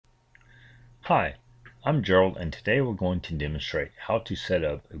Hi, I'm Gerald, and today we're going to demonstrate how to set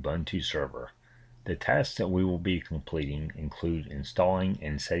up Ubuntu Server. The tasks that we will be completing include installing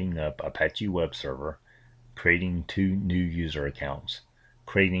and setting up Apache Web Server, creating 2 new user accounts,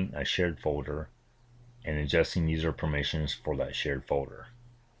 creating a shared folder, and adjusting user permissions for that shared folder.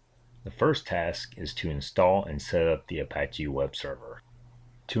 The first task is to install and set up the Apache Web Server.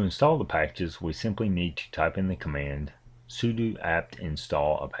 To install the packages, we simply need to type in the command sudo apt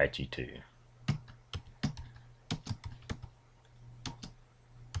install apache 2.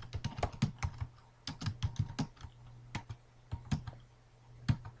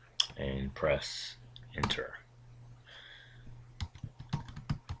 And press enter.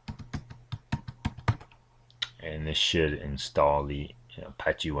 And this should install the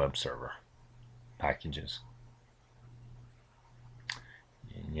Apache Web Server packages.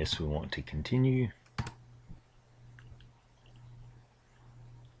 And yes, we want to continue.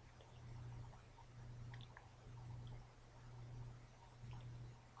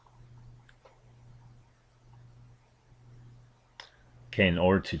 Okay, in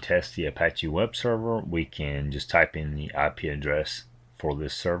order to test the Apache Web Server, we can just type in the IP address for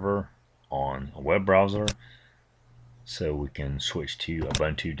this server on a web browser. So we can switch to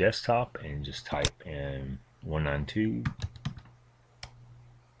Ubuntu desktop and just type in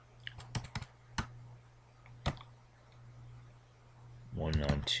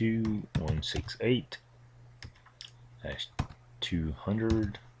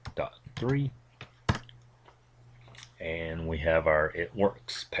and we have our It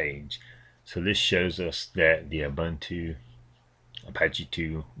Works page. So this shows us that the Ubuntu Apache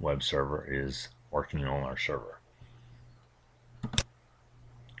 2 web server is working on our server.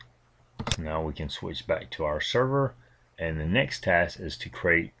 So now we can switch back to our server, and the next task is to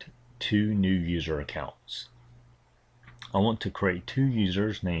create 2 new user accounts. I want to create 2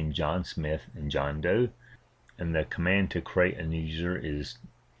 users named John Smith and John Doe, and the command to create a new user is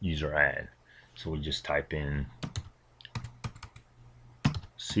user add. So we just type in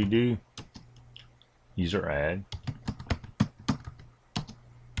sudo user add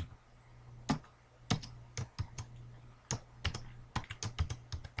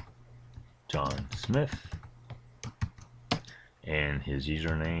John Smith, and his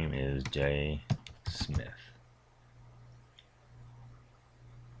username is J Smith.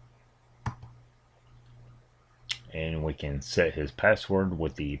 And we can set his password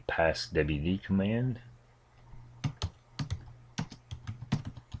with the passwd command.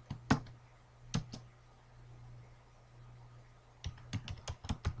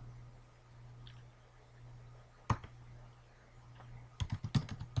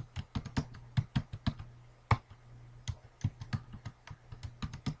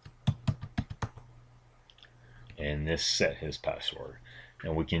 And this set his password.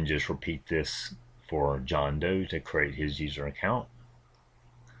 And we can just repeat this for John Doe to create his user account.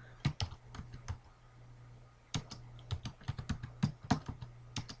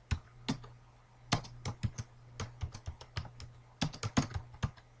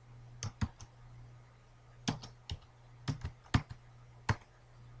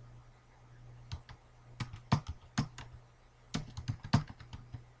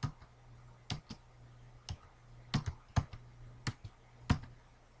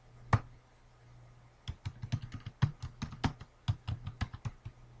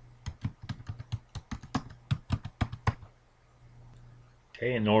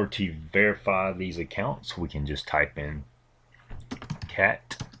 Okay, in order to verify these accounts, we can just type in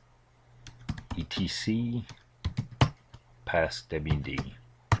cat etc passwd,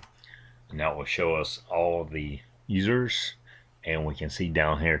 and that will show us all of the users. And we can see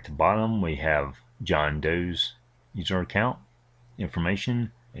down here at the bottom we have John Doe's user account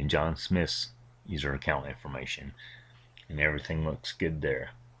information and John Smith's user account information, and everything looks good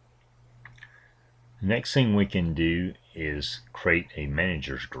there. The next thing we can do is create a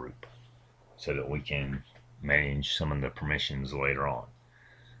managers group so that we can manage some of the permissions later on.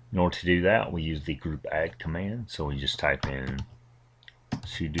 In order to do that, we use the group add command. So we just type in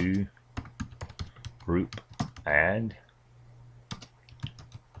sudo group add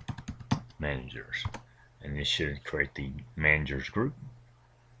managers, and this should create the managers group.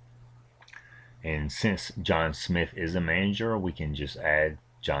 And since John Smith is a manager, we can just add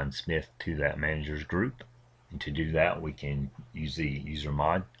John Smith to that managers group. And to do that, we can use the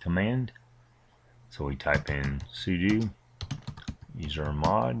usermod command. So we type in sudo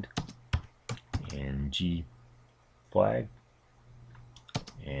usermod and g flag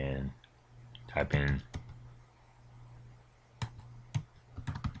and type in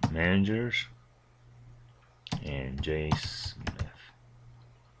managers and J Smith.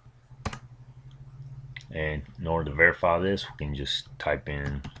 And in order to verify this, we can just type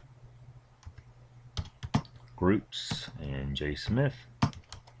in groups and Smith,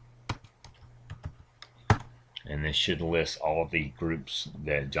 and this should list all of the groups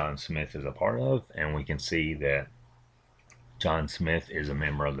that John Smith is a part of, and we can see that John Smith is a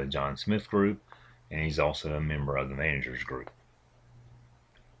member of the John Smith group, and he's also a member of the managers group.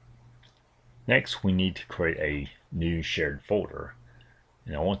 Next, we need to create a new shared folder,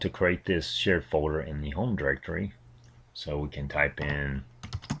 and I want to create this shared folder in the home directory, so we can type in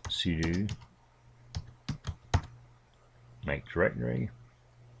sudo make directory,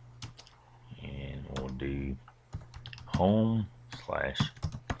 and we'll do home/shares,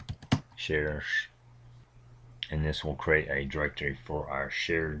 and this will create a directory for our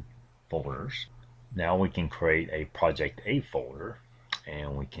shared folders. Now we can create a projectA folder,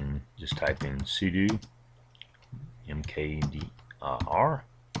 and we can just type in sudo mkdir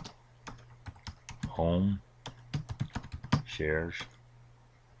home shares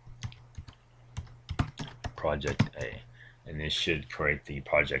projectA, and this should create the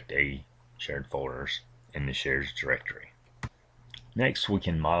projectA shared folders in the shares directory. Next, we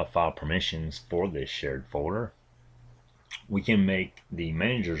can modify permissions for this shared folder. We can make the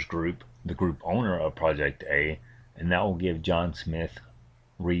managers group the group owner of projectA, and that will give John Smith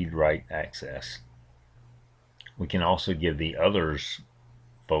read-write access. We can also give the others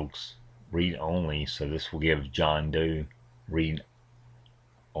folks read-only, so this will give John Doe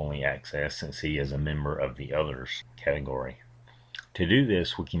read-only access since he is a member of the others category. To do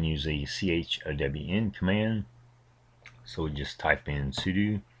this, we can use the chown command, so we just type in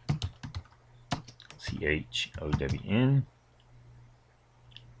sudo chown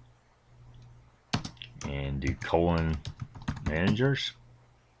and do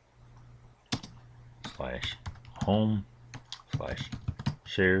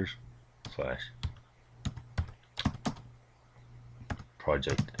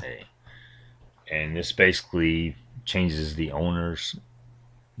 :/home/shares/projectA, and this basically changes the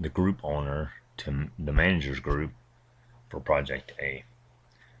group owner to the managers group for projectA.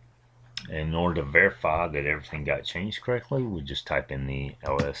 And in order to verify that everything got changed correctly, we just type in the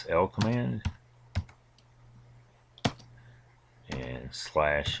lsl command and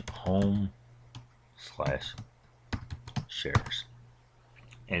 /home/shares,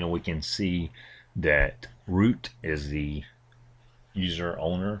 and we can see that root is the user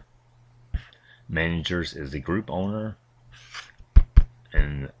owner, managers is the group owner,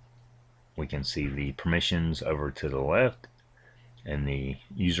 and we can see the permissions over to the left, and the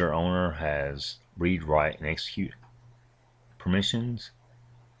user owner has read, write, and execute permissions.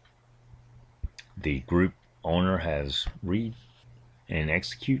 The group owner has read and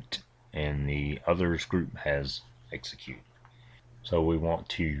execute, and the others group has execute. So we want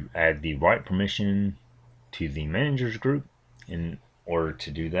to add the write permission to the managers group. In order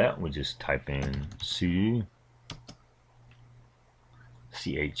to do that, we just type in sudo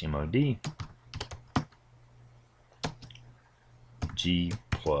chmod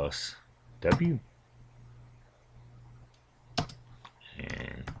g+w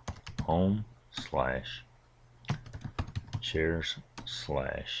and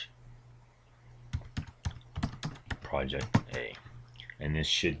home/shares/projectA, and this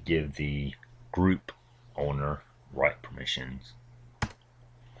should give the group owner write permissions.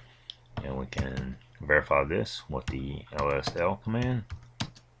 And we can verify this with the lsl command.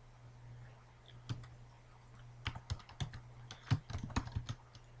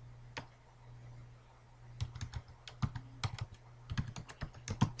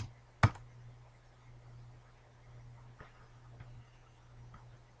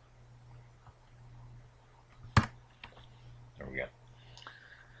 There we go.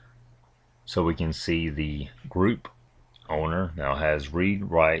 So we can see the group owner now has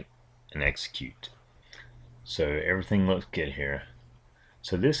read, write, and execute. So everything looks good here.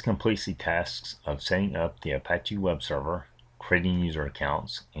 So this completes the tasks of setting up the Apache Web Server, creating user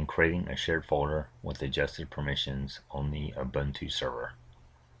accounts, and creating a shared folder with adjusted permissions on the Ubuntu server.